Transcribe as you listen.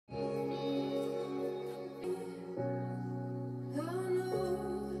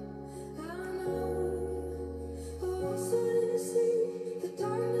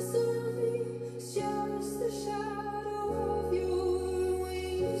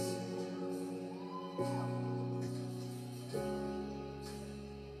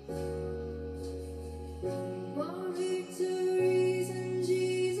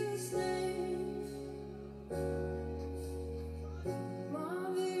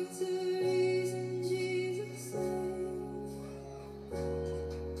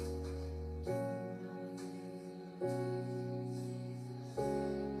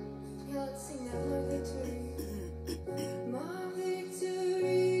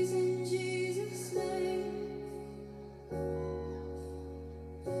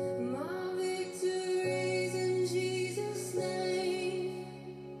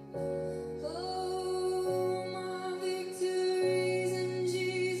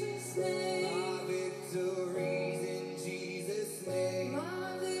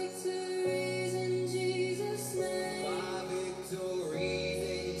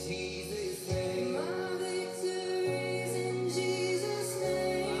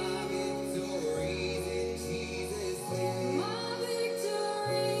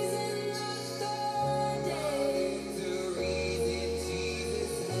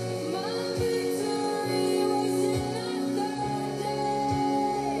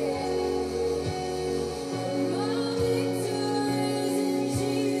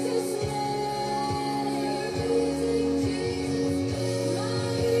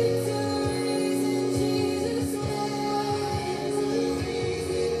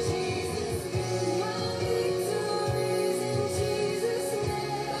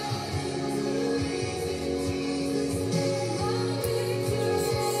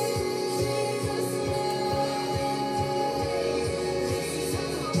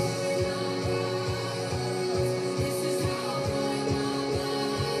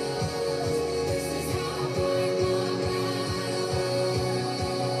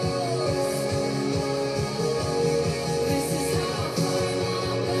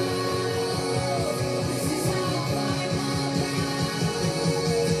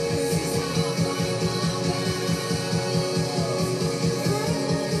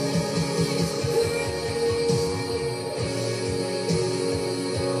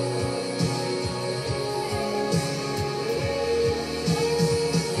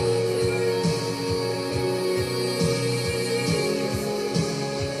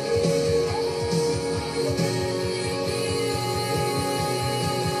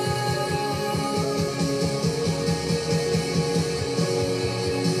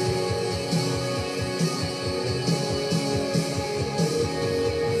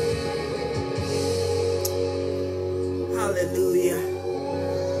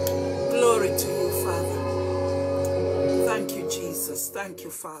Glory to you, Father. Thank you, Jesus. Thank you,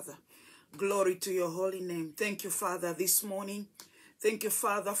 Father. Glory to your holy name. Thank you, Father, this morning. Thank you,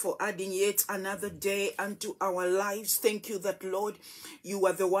 Father, for adding yet another day unto our lives. Thank you that, Lord, you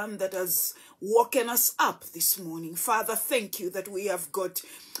are the one that has woken us up this morning. Father, thank you that we have got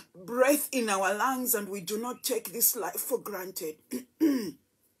breath in our lungs and we do not take this life for granted.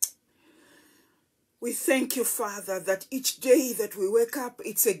 We thank you, Father, that each day that we wake up,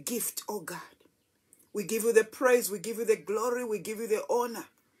 it's a gift, oh God. We give you the praise, we give you the glory, we give you the honor.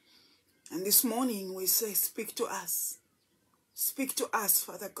 And this morning we say, speak to us. Speak to us,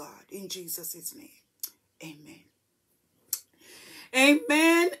 Father God, in Jesus' name. Amen.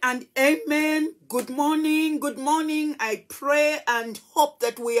 Amen and amen. Good morning, good morning. I pray and hope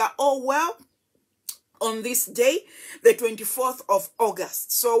that we are all well on this day, the 24th of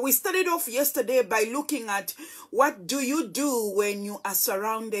August. So we started off yesterday by looking at what do you do when you are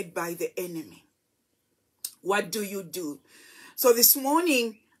surrounded by the enemy? What do you do? So this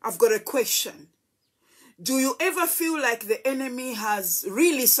morning, I've got a question. Do you ever feel like the enemy has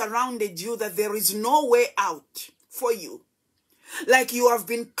really surrounded you, that there is no way out for you? Like you have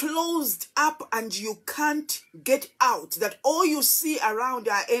been closed up and you can't get out, that all you see around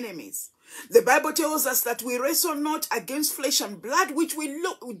are enemies. The Bible tells us that we wrestle not against flesh and blood, which we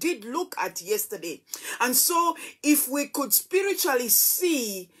did look at yesterday. And so if we could spiritually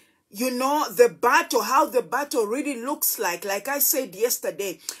see, the battle, how the battle really looks like I said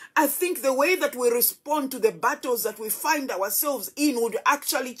yesterday, I think the way that we respond to the battles that we find ourselves in would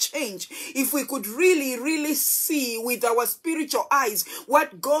actually change if we could really, really see with our spiritual eyes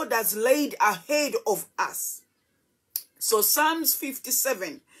what God has laid ahead of us. So Psalms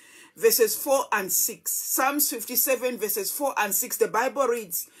 57, verses 4 and 6. Psalms 57, verses 4 and 6, the Bible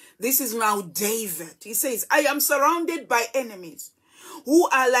reads, this is now David. He says, I am surrounded by enemies who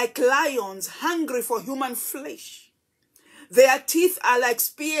are like lions, hungry for human flesh. Their teeth are like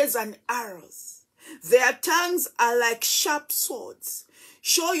spears and arrows. Their tongues are like sharp swords.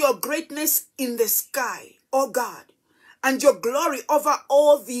 Show your greatness in the sky, O God, and your glory over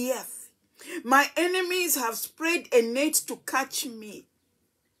all the earth. My enemies have spread a net to catch me.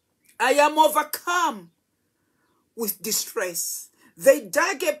 I am overcome with distress. They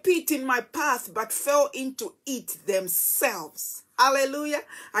dug a pit in my path, but fell into it themselves. Hallelujah.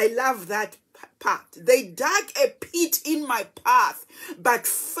 I love that part. They dug a pit in my path, but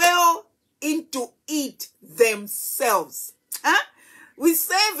fell into it themselves. Huh? We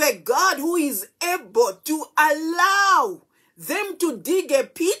serve a God who is able to allow them to dig a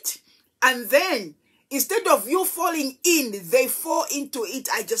pit, and then instead of you falling in, they fall into it.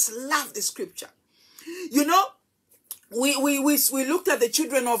 I just love the scripture. We looked at the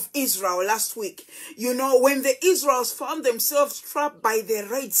children of Israel last week. When the Israelites found themselves trapped by the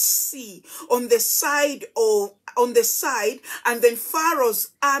Red Sea on the side, and then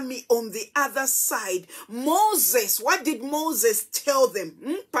Pharaoh's army on the other side. Moses, what did Moses tell them?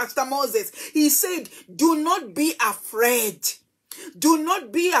 Pastor Moses, he said, do not be afraid. Do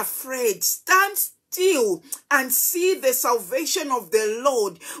not be afraid. Stand still and see the salvation of the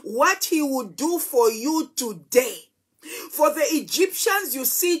Lord, what he will do for you today. For the Egyptians you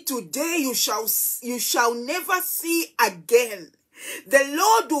see today, you shall never see again. The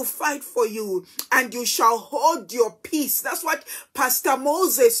Lord will fight for you and you shall hold your peace. That's what Pastor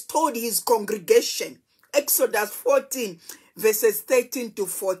Moses told his congregation. Exodus 14, verses 13 to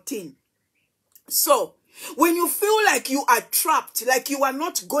 14. So, when you feel like you are trapped, like you are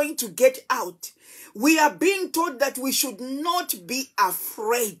not going to get out, we are being told that we should not be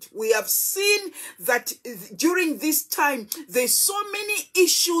afraid. We have seen that during this time, there's so many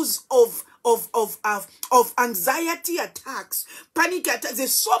issues of anxiety attacks, panic attacks.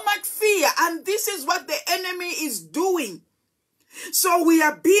 There's so much fear, and this is what the enemy is doing. So we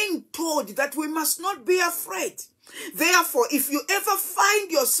are being told that we must not be afraid. Therefore, if you ever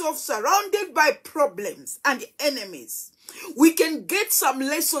find yourself surrounded by problems and enemies, we can get some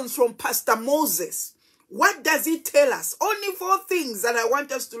lessons from Pastor Moses. What does he tell us? Only 4 things that I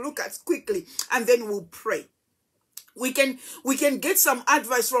want us to look at quickly, and then we'll pray. We can get some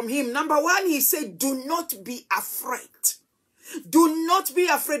advice from him. Number 1, he said, do not be afraid. Do not be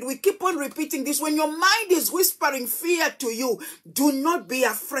afraid. We keep on repeating this. When your mind is whispering fear to you, do not be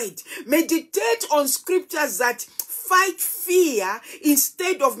afraid. Meditate on scriptures that fight fear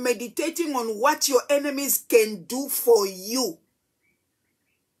instead of meditating on what your enemies can do for you.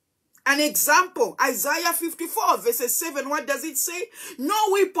 An example, Isaiah 54 verses 7, what does it say? No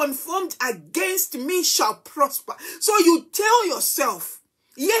weapon formed against me shall prosper. So you tell yourself,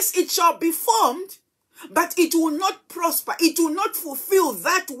 yes, it shall be formed, but it will not prosper. It will not fulfill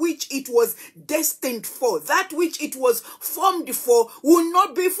that which it was destined for. That which it was formed for will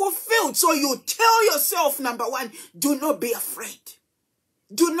not be fulfilled. So you tell yourself, number one, do not be afraid.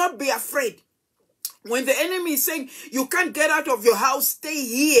 Do not be afraid. When the enemy is saying, you can't get out of your house, stay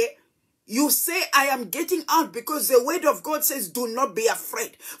here, you say, I am getting out because the word of God says, do not be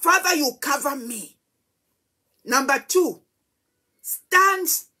afraid. Father, you cover me. Number two, stand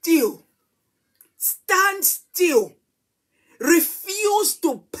still. Stand still. Refuse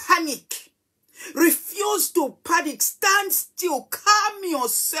to panic. Refuse to panic. Stand still. Calm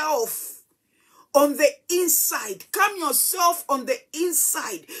yourself on the inside. Calm yourself on the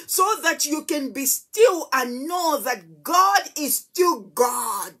inside so that you can be still and know that God is still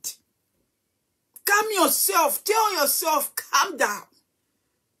God. Calm yourself. Tell yourself, calm down.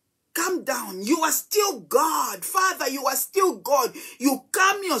 Calm down. You are still God. Father, you are still God. You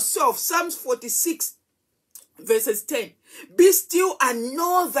calm yourself. Psalms 46 verses 10. Be still and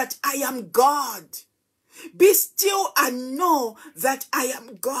know that I am God. Be still and know that I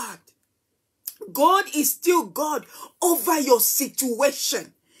am God. God is still God over your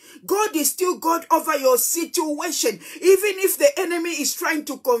situation. God is still God over your situation. Even if the enemy is trying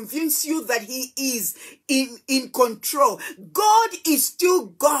to convince you that he is in control, God is still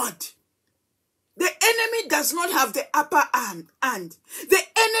God. The enemy does not have the upper hand. The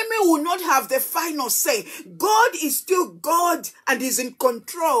enemy will not have the final say. God is still God and is in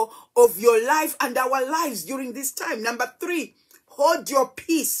control of your life and our lives during this time. Number three, hold your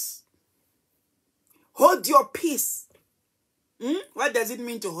peace. Hold your peace. What does it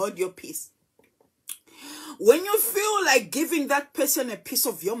mean to hold your peace? When you feel like giving that person a piece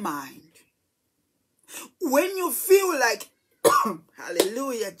of your mind, when you feel like,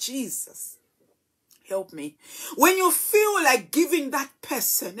 hallelujah, Jesus, help me. When you feel like giving that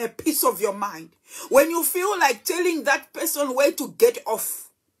person a piece of your mind, when you feel like telling that person where to get off,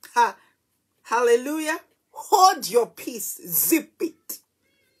 hallelujah, hold your peace, zip it.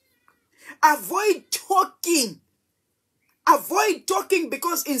 Avoid talking. Avoid talking,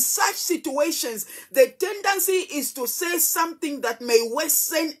 because in such situations, the tendency is to say something that may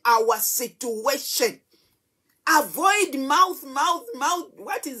worsen our situation. Avoid mouth.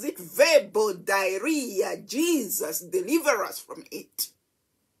 What is it? Verbal diarrhea. Jesus, deliver us from it.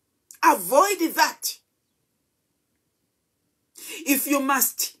 Avoid that. If you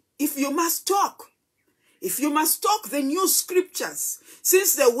must talk, then use scriptures.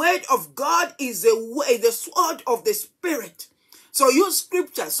 Since the word of God is the sword of the Spirit. So use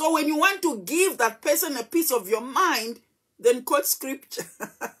scripture. So when you want to give that person a piece of your mind, then quote scripture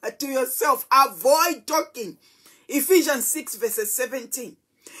to yourself. Avoid talking. Ephesians 6 verses 17.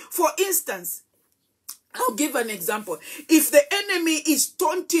 For instance, I'll give an example. If the enemy is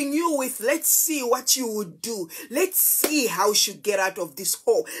taunting you with, let's see what you would do. Let's see how you should get out of this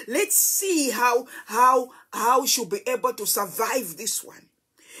hole. Let's see how you should be able to survive this one.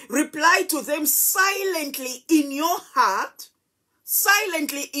 Reply to them silently in your heart.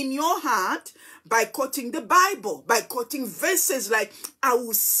 Silently in your heart, by quoting the Bible, by quoting verses like, I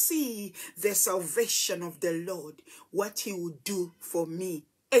will see the salvation of the Lord, what he will do for me.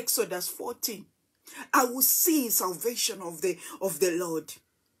 Exodus 14. I will see salvation of the Lord.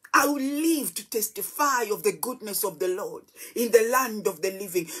 I will live to testify of the goodness of the Lord in the land of the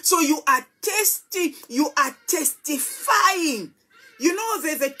living. So you are testifying. You know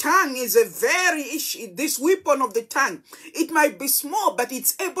that the tongue is a very issue. This weapon of the tongue, it might be small, but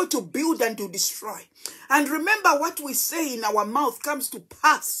it's able to build and to destroy. And remember, what we say in our mouth comes to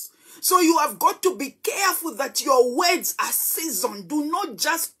pass. So you have got to be careful that your words are seasoned. Do not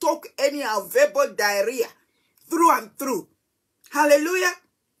just talk anyhow, verbal diarrhea through and through. Hallelujah.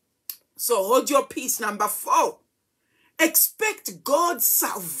 So hold your peace. Number 4, expect God's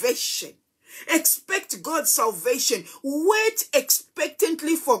salvation. Expect God's salvation. Wait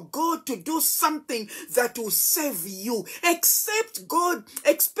expectantly for God to do something that will save you. Expect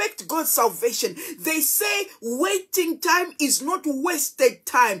God's salvation. They say waiting time is not wasted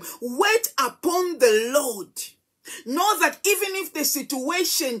time. Wait upon the Lord. Know that even if the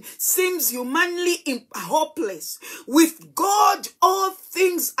situation seems humanly hopeless, with God all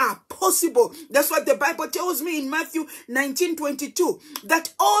things are possible. That's what the Bible tells me in Matthew 19:22,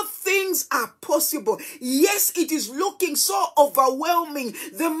 that all things are possible. Yes, it is looking so overwhelming.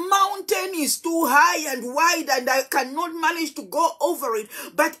 The mountain is too high and wide and I cannot manage to go over it.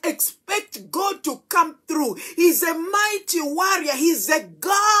 But expect God to come through. He's a mighty warrior. He's a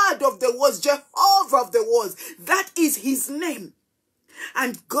God of the wars, Jehovah of the wars. That is his name.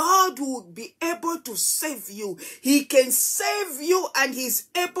 And God will be able to save you. He can save you, and he's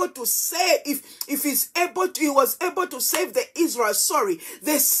able to save. If he's able to, he was able to save the Israel.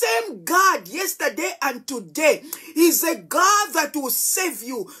 The same God yesterday and today. He's a God that will save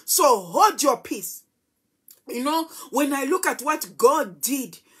you. So hold your peace. You know, when I look at what God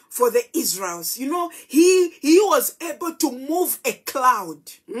did for the Israelites, you know, he was able to move a cloud.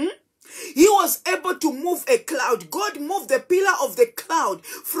 He was able to move a cloud. God moved the pillar of the cloud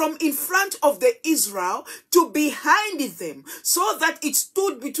from in front of the Israel to behind them, so that it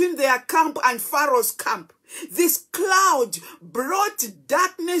stood between their camp and Pharaoh's camp. This cloud brought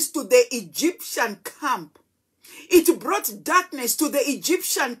darkness to the Egyptian camp. It brought darkness to the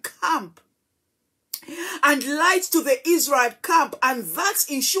Egyptian camp and light to the Israelite camp, and that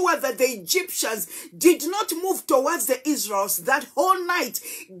ensured that the Egyptians did not move towards the Israelites that whole night.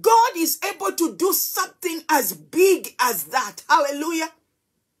 God is able to do something as big as that. Hallelujah.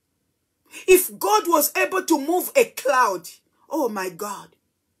 If God was able to move a cloud, oh my God,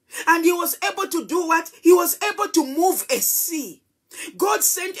 and he was able to do what? He was able to move a sea. God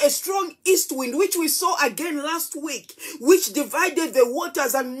sent a strong east wind, which we saw again last week, which divided the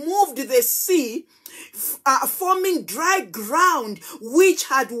waters and moved the sea, forming dry ground, which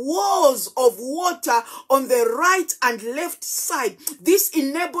had walls of water on the right and left side. This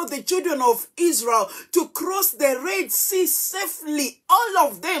enabled the children of Israel to cross the Red Sea safely, all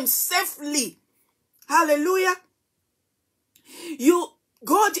of them safely. Hallelujah.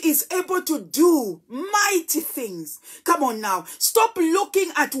 God is able to do mighty things. Come on now. Stop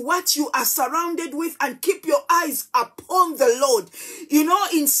looking at what you are surrounded with and keep your eyes upon the Lord. You know,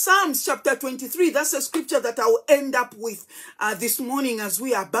 in Psalms chapter 23, that's a scripture that I will end up with this morning as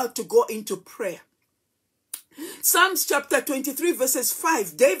we are about to go into prayer. Psalms chapter 23 verses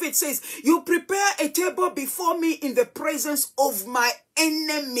 5, David says, "You prepare a table before me in the presence of my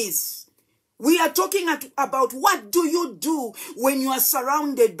enemies." We are talking about what do you do when you are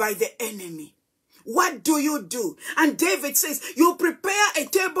surrounded by the enemy? What do you do? And David says, you prepare a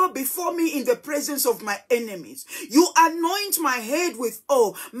table before me in the presence of my enemies. You anoint my head with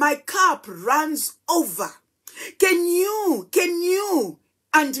oil. My cup runs over. Can you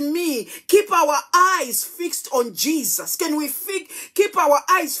and me keep our eyes fixed on Jesus? Can we keep our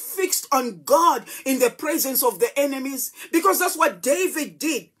eyes fixed on God in the presence of the enemies? Because that's what David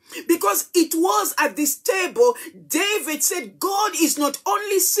did. Because it was at this table, David said, God is not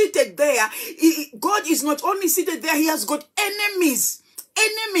only seated there, God is not only seated there, he has got enemies.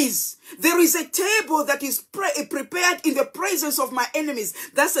 Enemies. There is a table that is prepared in the presence of my enemies.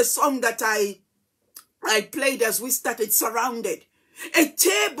 That's a song that I played as we started Surrounded. A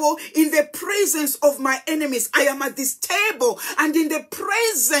table in the presence of my enemies. I am at this table, and in the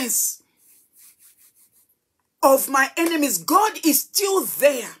presence of my enemies, God is still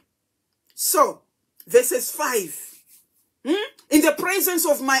there. So, verses 5. In the presence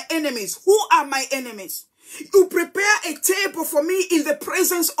of my enemies. Who are my enemies? You prepare a table for me in the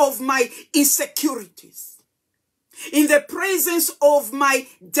presence of my insecurities. In the presence of my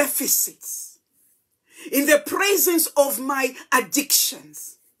deficits. In the presence of my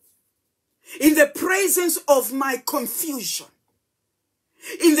addictions. In the presence of my confusion.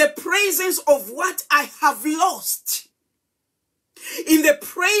 In the presence of what I have lost. In the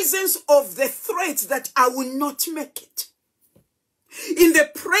presence of the threat that I will not make it. In the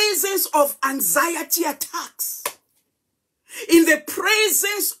presence of anxiety attacks. In the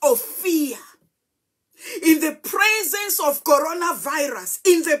presence of fear. In the presence of coronavirus,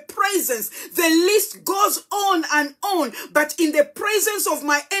 in the presence, the list goes on and on. But in the presence of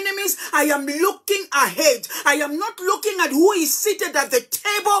my enemies, I am looking ahead. I am not looking at who is seated at the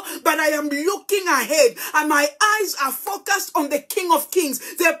table, but I am looking ahead. And my eyes are focused on the King of Kings,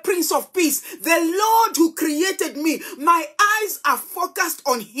 the Prince of Peace, the Lord who created me. My eyes are focused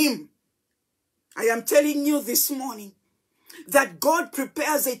on him. I am telling you this morning that God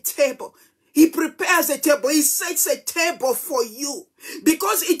prepares a table. He prepares a table. He sets a table for you.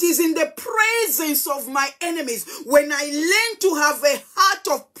 Because it is in the presence of my enemies. When I learn to have a heart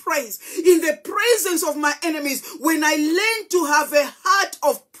of praise. In the presence of my enemies. When I learn to have a heart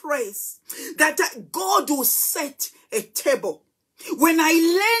of praise. That God will set a table. When I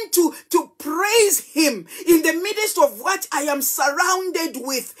learn to praise him in the midst of what I am surrounded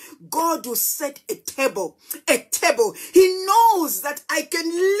with, God will set a table. A table. He knows that I can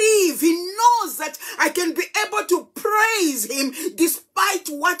live. He knows that I can be able to praise him despite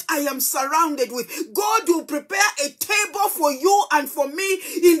what I am surrounded with. God will prepare a table for for you and for me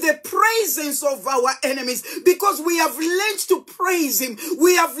in the presence of our enemies, because we have learned to praise him.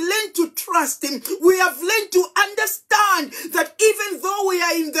 We have learned to trust him. We have learned to understand that even though we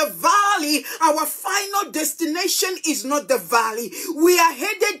are in the valley, our final destination is not the valley. We are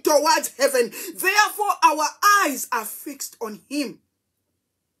headed towards heaven. Therefore, our eyes are fixed on him.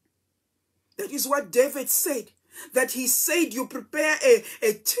 That is what David said. That he said, you prepare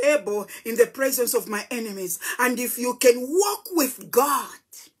a table in the presence of my enemies. And if you can walk with God,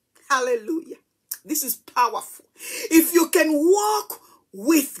 hallelujah, this is powerful. If you can walk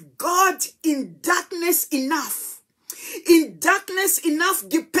with God in darkness enough,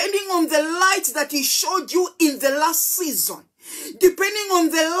 depending on the light that he showed you in the last season, depending on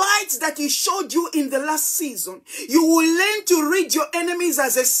the light that he showed you in the last season, you will learn to read your enemies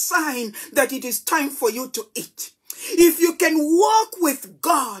as a sign that it is time for you to eat. If you can walk with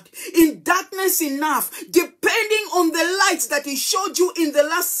God in darkness enough, depending on the lights that he showed you in the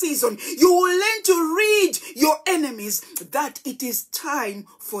last season, you will learn to read your enemies that it is time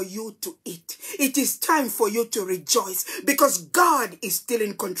for you to eat. It is time for you to rejoice, because God is still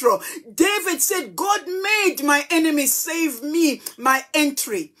in control. David said, God made my enemies save me my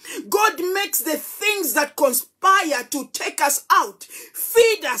entry. God makes the things that conspire to take us out,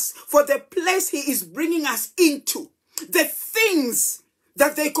 feed us for the place he is bringing us into. The things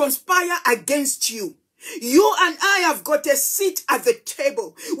that they conspire against you. You and I have got a seat at the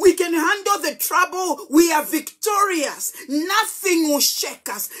table. We can handle the trouble. We are victorious. Nothing will shake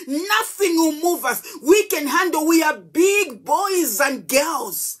us. Nothing will move us. We can handle. We are big boys and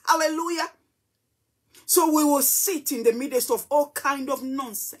girls. Hallelujah. So we will sit in the midst of all kind of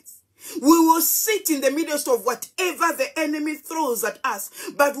nonsense. We will sit in the midst of whatever the enemy throws at us.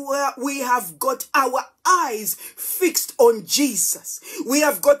 But we have got our eyes fixed on Jesus. We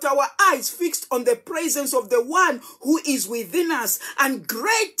have got our eyes fixed on the presence of the one who is within us. And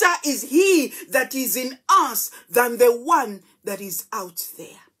greater is he that is in us than the one that is out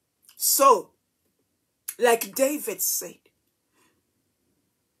there. So, like David said,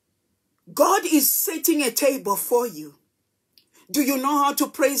 God is setting a table for you. Do you know how to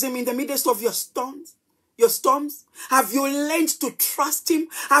praise him in the midst of your storms? Have you learned to trust him?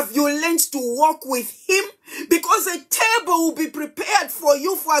 Have you learned to walk with him? Because a table will be prepared for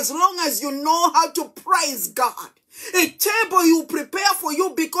you for as long as you know how to praise God. A table he will prepare for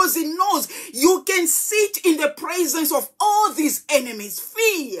you because he knows you can sit in the presence of all these enemies.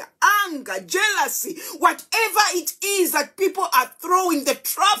 Fear, anger, jealousy, whatever it is that people are throwing, the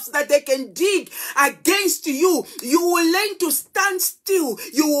traps that they can dig against you, you will learn to stand still.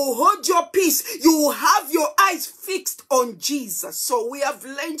 You will hold your peace. You will have your eyes fixed on Jesus. So we have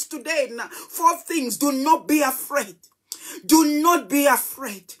learned today now 4 things. Do not be afraid. Do not be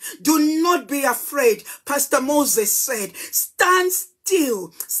afraid. Do not be afraid. Pastor Moses said, stand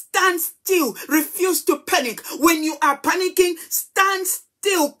still. Stand still. Refuse to panic. When you are panicking, stand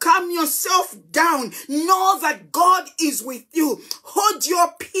still. Calm yourself down. Know that God is with you. Hold your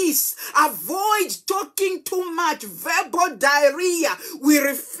peace. Avoid talking too much. Verbal diarrhea. We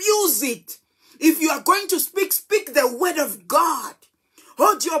refuse it. If you are going to speak, speak the word of God.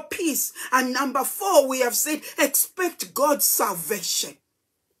 Hold your peace. And number 4, we have said, expect God's salvation.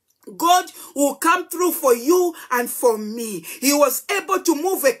 God will come through for you and for me. He was able to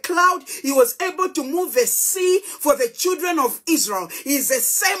move a cloud. He was able to move a sea for the children of Israel. He is the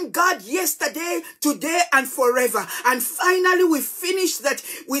same God yesterday, today, and forever. And finally, we finish that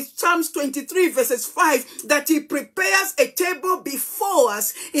with Psalms 23 verses 5, that he prepares a table before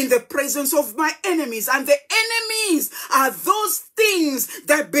us in the presence of my enemies. And the enemies are those things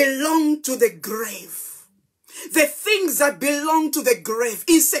that belong to the grave. The things that belong to the grave,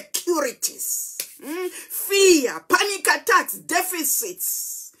 insecurities, fear, panic attacks,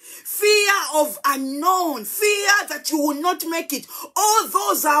 deficits, fear of unknown, fear that you will not make it. All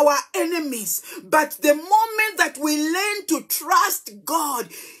those are our enemies. But the moment that we learn to trust God,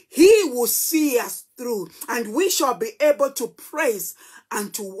 he will see us through, and we shall be able to praise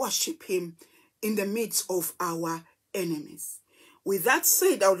and to worship him in the midst of our enemies. With that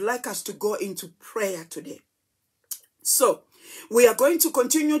said, I would like us to go into prayer today. So, we are going to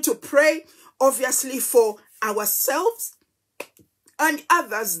continue to pray, obviously, for ourselves and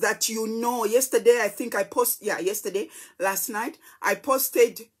others that you know. Yesterday, I think I posted, last night, I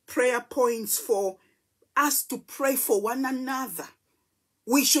posted prayer points for us to pray for one another.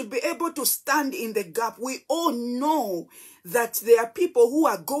 We should be able to stand in the gap. We all know that there are people who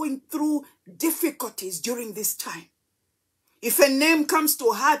are going through difficulties during this time. If a name comes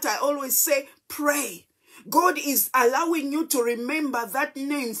to heart, I always say, pray. God is allowing you to remember that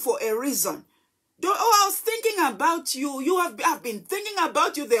name for a reason. I was thinking about you. I've been thinking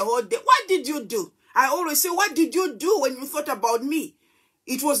about you the whole day. What did you do? I always say, what did you do when you thought about me?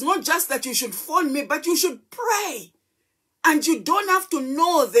 It was not just that you should phone me, but you should pray. And you don't have to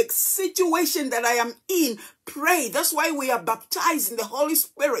know the situation that I am in. Pray. That's why we are baptized in the Holy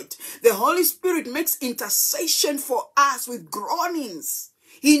Spirit. The Holy Spirit makes intercession for us with groanings.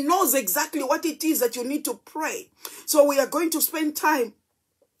 He knows exactly what it is that you need to pray. So we are going to spend time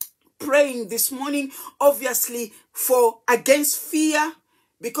praying this morning, obviously, against fear,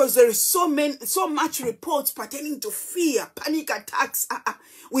 because there is so much reports pertaining to fear, panic attacks.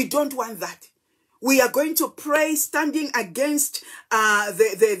 We don't want that. We are going to pray standing against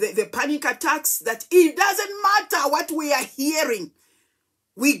the panic attacks, that it doesn't matter what we are hearing.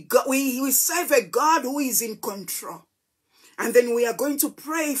 We serve a God who is in control. And then we are going to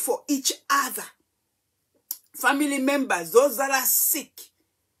pray for each other. Family members, those that are sick,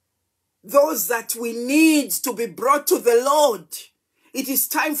 those that we need to be brought to the Lord. It is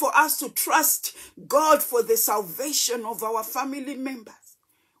time for us to trust God for the salvation of our family members.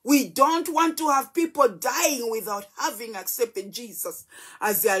 We don't want to have people dying without having accepted Jesus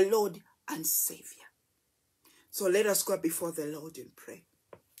as their Lord and Savior. So let us go before the Lord and pray.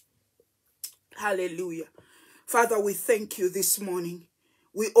 Hallelujah. Father, we thank you this morning.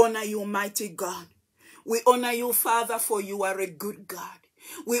 We honor you, mighty God. We honor you, Father, for you are a good God.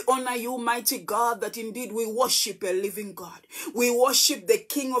 We honor you, mighty God, that indeed we worship a living God. We worship the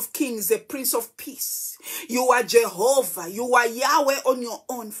King of Kings, the Prince of Peace. You are Jehovah. You are Yahweh on your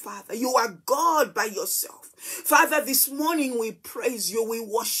own, Father. You are God by yourself. Father, this morning we praise you. We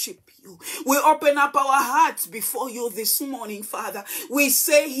worship you. We open up our hearts before you this morning, Father. We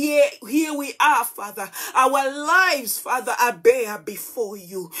say, here we are, Father. Our lives, Father, are bare before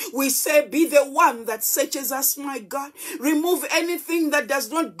you. We say, be the one that searches us, my God. Remove anything that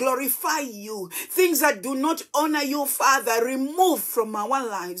does not glorify you. Things that do not honor you, Father. Remove from our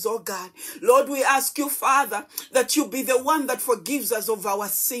lives, oh God. Lord, we ask you, Father, that you be the one that forgives us of our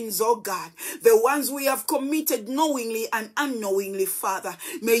sins, oh God. The ones we have committed knowingly and unknowingly, Father.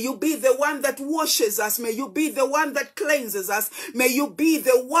 May you be the one that washes us. May you be the one that cleanses us. May you be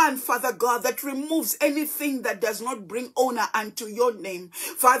the one, Father God, that removes anything that does not bring honor unto your name.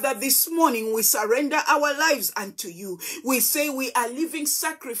 Father, this morning we surrender our lives unto you. We say we are living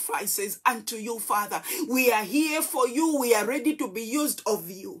sacrifices unto you, Father. We are here for you. We are ready to be used of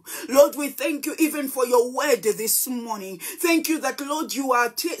you. Lord, we thank you even for your word this morning. Thank you that, Lord, you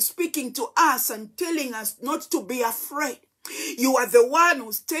are speaking to us and telling us not to be afraid. You are the one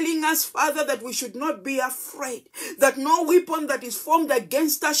who's telling us, Father, that we should not be afraid, that no weapon that is formed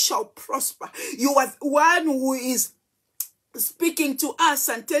against us shall prosper. You are the one who is speaking to us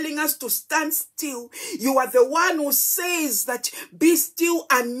and telling us to stand still. You are the one who says that be still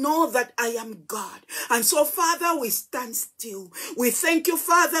and know that I am God. And so, Father, we stand still. We thank you,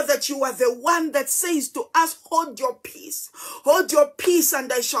 Father, that you are the one that says to us, hold your peace. Hold your peace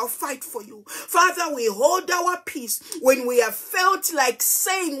and I shall fight for you. Father, we hold our peace when we have felt like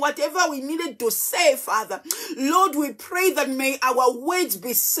saying whatever we needed to say, Father. Lord, we pray that may our words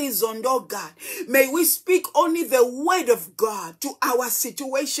be seasoned, oh God. May we speak only the word of God to our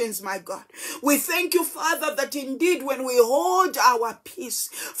situations, my God. We thank you, Father, that indeed when we hold our peace,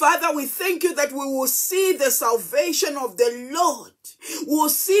 Father, we thank you that we will see the salvation of the Lord. We will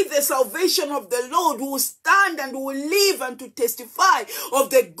see the salvation of the Lord. We will stand and we will live and to testify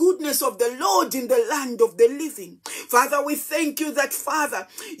of the goodness of the Lord in the land of the living. Father, we thank you that, Father,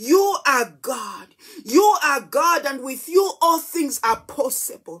 you are God. You are God, and with you all things are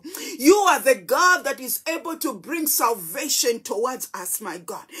possible. You are the God that is able to bring salvation towards us, my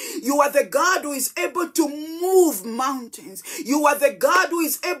God. You are the God who is able to move mountains. You are the God who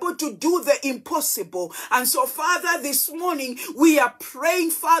is able to do the impossible. And so, Father, this morning we are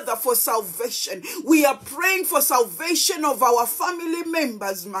praying, Father, for salvation. We are praying for salvation of our family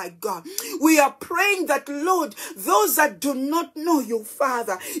members, my God. We are praying that, Lord, those that do not know you,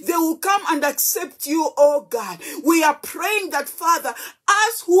 Father, they will come and accept you, oh God. We are praying that, Father,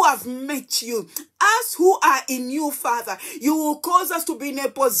 us who have met you, us who are in you, Father, you will cause us to be in a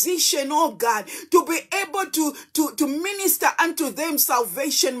position, oh God, to be able to minister unto them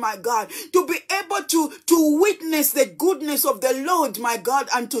salvation, my God, to be able to witness the goodness of the Lord, my God,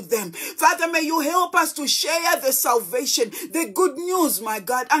 unto them. Father, may you help us to share the salvation, the good news, my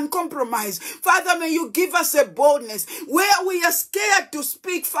God, uncompromised. Father, may you give us a boldness where we are scared to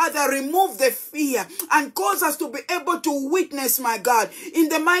speak. Father, remove the fear and cause us to be able to witness, my God, in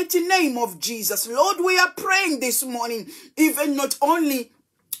the mighty name of Jesus. Lord, we are praying this morning, even not only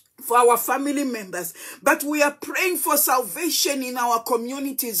for our family members, but we are praying for salvation in our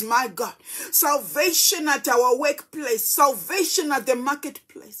communities, my God. Salvation at our workplace, salvation at the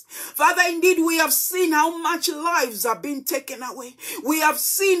marketplace. Father, indeed, we have seen how much lives are being taken away. We have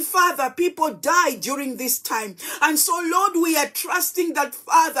seen, Father, people die during this time. And so, Lord, we are trusting that,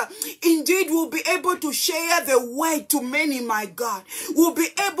 Father, indeed we'll be able to share the word to many, my God. We'll be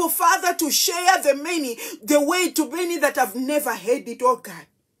able, Father, to share the way to many that have never heard it, oh God.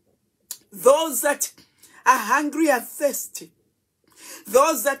 Those that are hungry and thirsty,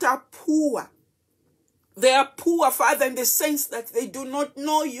 those that are poor, they are poor, Father, in the sense that they do not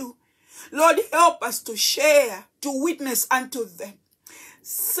know you. Lord, help us to share, to witness unto them.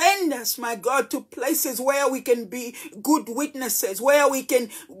 Send us, my God, to places where we can be good witnesses, where we can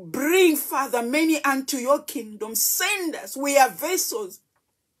bring, Father, many unto your kingdom. Send us. We are vessels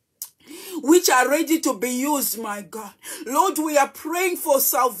which are ready to be used, my God. Lord, we are praying for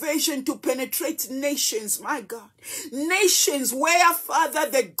salvation to penetrate nations, my God. Nations where, Father,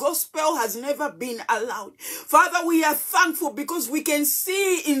 the gospel has never been allowed. Father, we are thankful because we can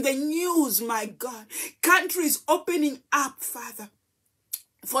see in the news, my God, countries opening up, Father,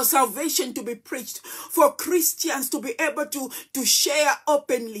 for salvation to be preached, for Christians to be able to share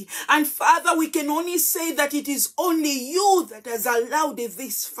openly. And Father, we can only say that it is only you that has allowed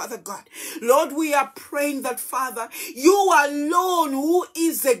this, Father God. Lord, we are praying that, Father, you alone, who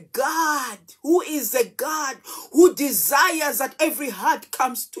is a God who desires that every heart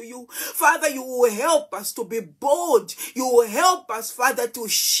comes to you. Father, you will help us to be bold. You will help us, Father, to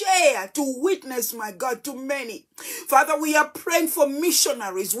share, to witness, my God, to many. Father, we are praying for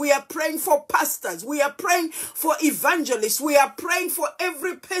missionaries. We are praying for pastors. We are praying for evangelists. We are praying for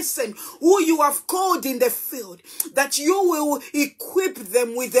every person who you have called in the field, that you will equip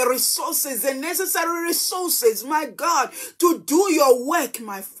them with the resources, the necessary resources, my God, to do your work,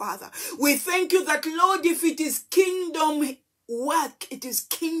 my Father. We thank you that, Lord, if it is kingdom work, it is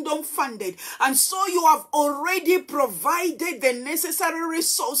kingdom funded. And so you have already provided the necessary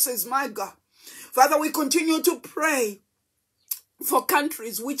resources, my God. Father, we continue to pray for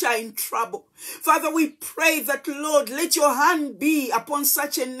countries which are in trouble. Father, we pray that, Lord, let your hand be upon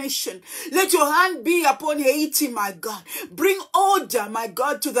such a nation. Let your hand be upon Haiti, my God. Bring order, my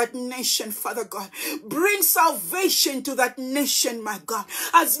God, to that nation, Father God. Bring salvation to that nation, my God.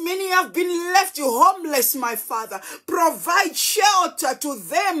 As many have been left homeless, my Father, provide shelter to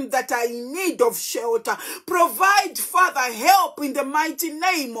them that are in need of shelter. Provide, Father, help in the mighty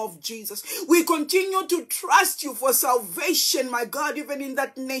name of Jesus. We continue to trust you for salvation, my God, even in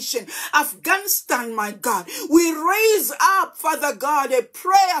that nation, Afghanistan, my God. We raise up, Father God, a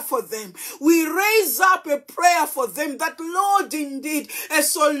prayer for them. We raise up a prayer for them that, Lord, indeed, a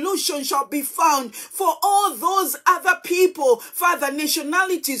solution shall be found for all those other people, Father,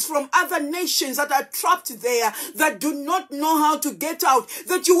 nationalities from other nations that are trapped there, that do not know how to get out,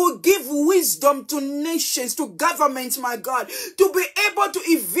 that you will give wisdom to nations, to governments, my God, to be able to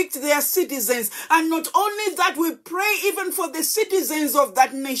evict their citizens. And not only that, we pray even for the citizens of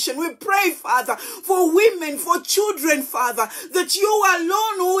that nation. We pray, Father, for women, for children, Father, that you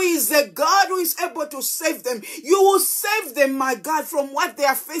alone, who is the God who is able to save them, you will save them, my God, from what they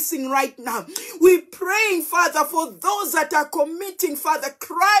are facing right now. We praying, Father, for those that are committing, Father,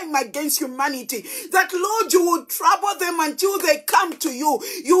 crime against humanity, that, Lord, you will trouble them until they come to you.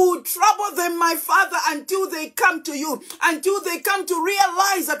 You will trouble them, my Father, until they come to you, until they come to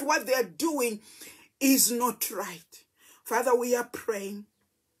realize that what they are doing is not right. Father, we are praying,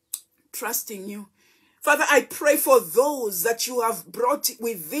 trusting you. Father, I pray for those that you have brought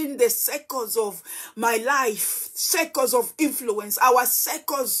within the circles of my life, circles of influence, our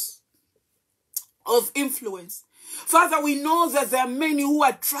circles of influence. Father, we know that there are many who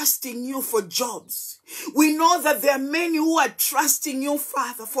are trusting you for jobs. We know that there are many who are trusting you,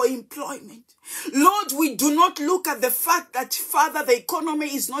 Father, for employment. Lord, we do not look at the fact that, Father, the economy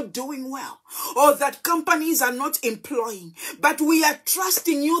is not doing well, or that companies are not employing, but we are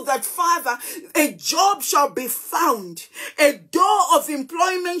trusting you that, Father, a job shall be found, a door of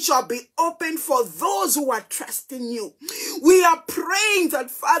employment shall be opened for those who are trusting you. We are praying that,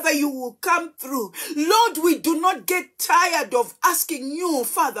 Father, you will come through. Lord, we do not get tired of asking you,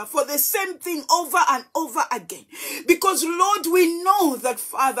 Father, for the same thing over and over again, because, Lord, we know that,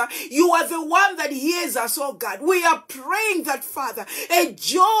 Father, you are the one that hears us, oh God. We are praying that, Father, a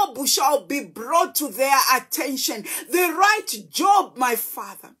job shall be brought to their attention, the right job, my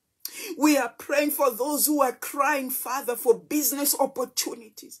Father. We are praying for those who are crying, Father, for business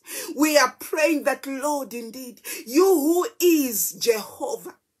opportunities. We are praying that, Lord, indeed, you who is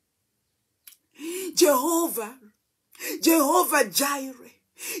Jehovah Jireh,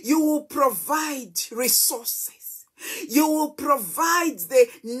 You will provide resources. You will provide the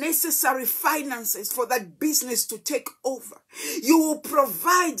necessary finances for that business to take over. You will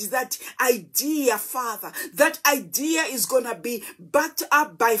provide that idea, Father. That idea is going to be backed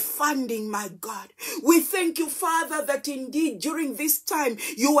up by funding, my God. We thank you, Father, that indeed during this time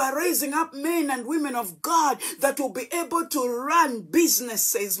you are raising up men and women of God that will be able to run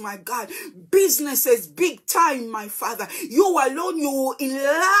businesses, my God. Businesses big time, my Father. You alone, you will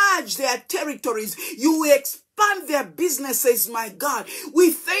enlarge their territories. You will expand their businesses, my God.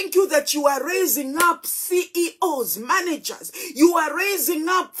 We thank you that you are raising up CEOs, managers. You are raising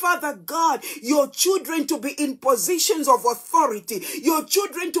up, Father God, your children to be in positions of authority, your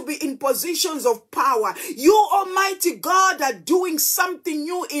children to be in positions of power. You, Almighty God, are doing something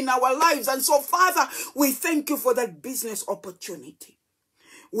new in our lives. And so, Father, we thank you for that business opportunity.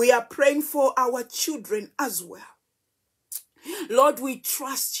 We are praying for our children as well. Lord, we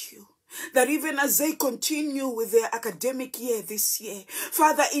trust you that even as they continue with their academic year this year,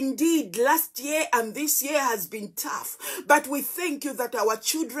 Father, indeed, last year and this year has been tough, but we thank you that our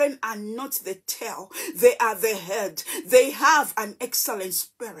children are not the tail, they are the head. They have an excellent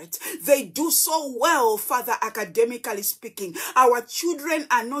spirit. They do so well, Father, academically speaking. Our children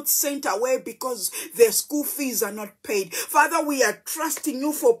are not sent away because their school fees are not paid. Father, we are trusting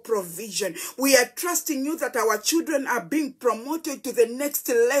you for provision. We are trusting you that our children are being promoted to the next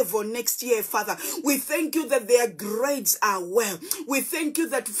level next year, Father. We thank you that their grades are well. We thank you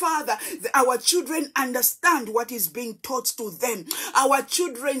that, Father, our children understand what is being taught to them. Our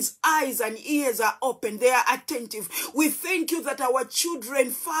children's eyes and ears are open. They are attentive. We thank you that our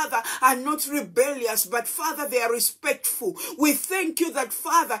children, Father, are not rebellious, but, Father, they are respectful. We thank you that,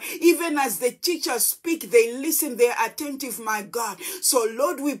 Father, even as the teachers speak, they listen, they are attentive, my God. So,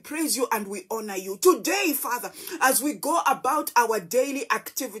 Lord, we praise you and we honor you. Today, Father, as we go about our daily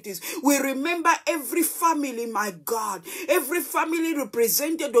activities, we remember every family, my God, every family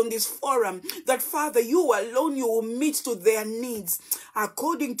represented on this forum, that, Father, you alone, you will meet to their needs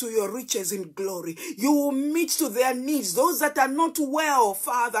according to your riches in glory. You will meet to their needs. Those that are not well,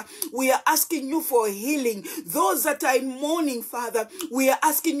 Father, we are asking you for healing. Those that are in mourning, Father, we are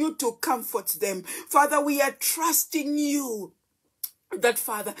asking you to comfort them. Father, we are trusting you that,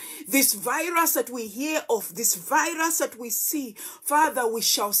 Father, this virus that we hear of, this virus that we see, Father, we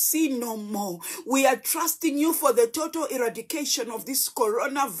shall see no more. We are trusting you for the total eradication of this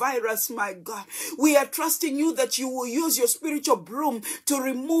coronavirus, my God. We are trusting you that you will use your spiritual broom to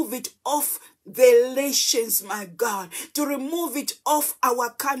remove it off the nations, my God, to remove it off our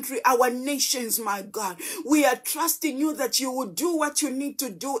country, our nations, my God. We are trusting you that you will do what you need to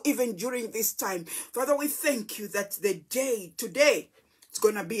do even during this time. Father, we thank you that the day today, it's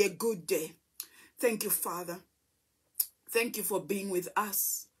going to be a good day. Thank you, Father. Thank you for being with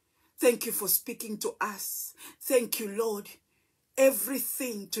us. Thank you for speaking to us. Thank you, Lord.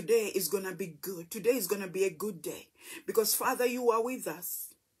 Everything today is going to be good. Today is going to be a good day because, Father, you are with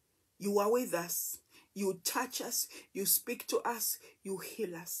us. You are with us. You touch us. You speak to us. You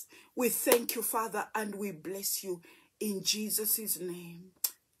heal us. We thank you, Father, and we bless you in Jesus' name.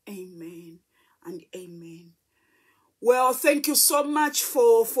 Amen and amen. Well, thank you so much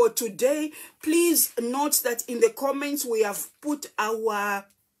for today. Please note that in the comments we have put our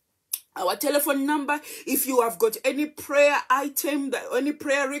telephone number. If you have got any prayer item, any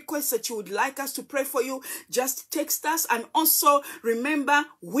prayer request that you would like us to pray for you, just text us. And also remember,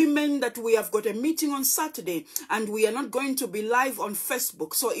 women, that we have got a meeting on Saturday and we are not going to be live on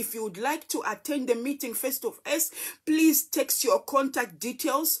Facebook. So if you would like to attend the meeting face to face, please text your contact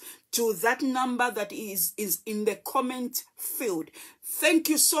details to that number that is in the comment field. Thank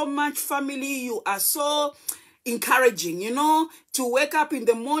you so much, family. You are so encouraging, to wake up in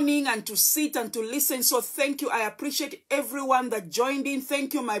the morning and to sit and to listen. So thank you. I appreciate everyone that joined in.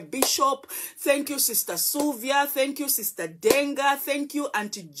 Thank you, my bishop. Thank you, Sister Sylvia. Thank you, Sister Denga. Thank you,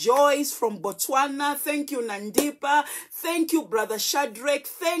 Auntie Joyce from Botswana. Thank you, Nandipa. Thank you, Brother Shadrach.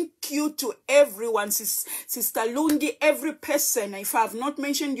 Thank you to everyone, Sister Lundi, every person. If I have not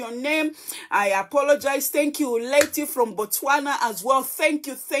mentioned your name, I apologize. Thank you, Leti from Botswana as well. Thank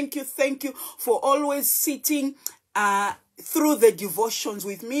you for always sitting through the devotions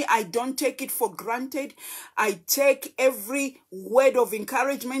with me. I don't take it for granted. I take every word of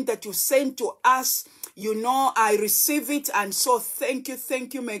encouragement that you send to us. I receive it. And so thank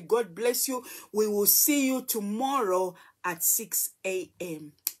you. May God bless you. We will see you tomorrow at 6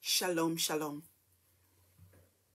 a.m. Shalom, shalom.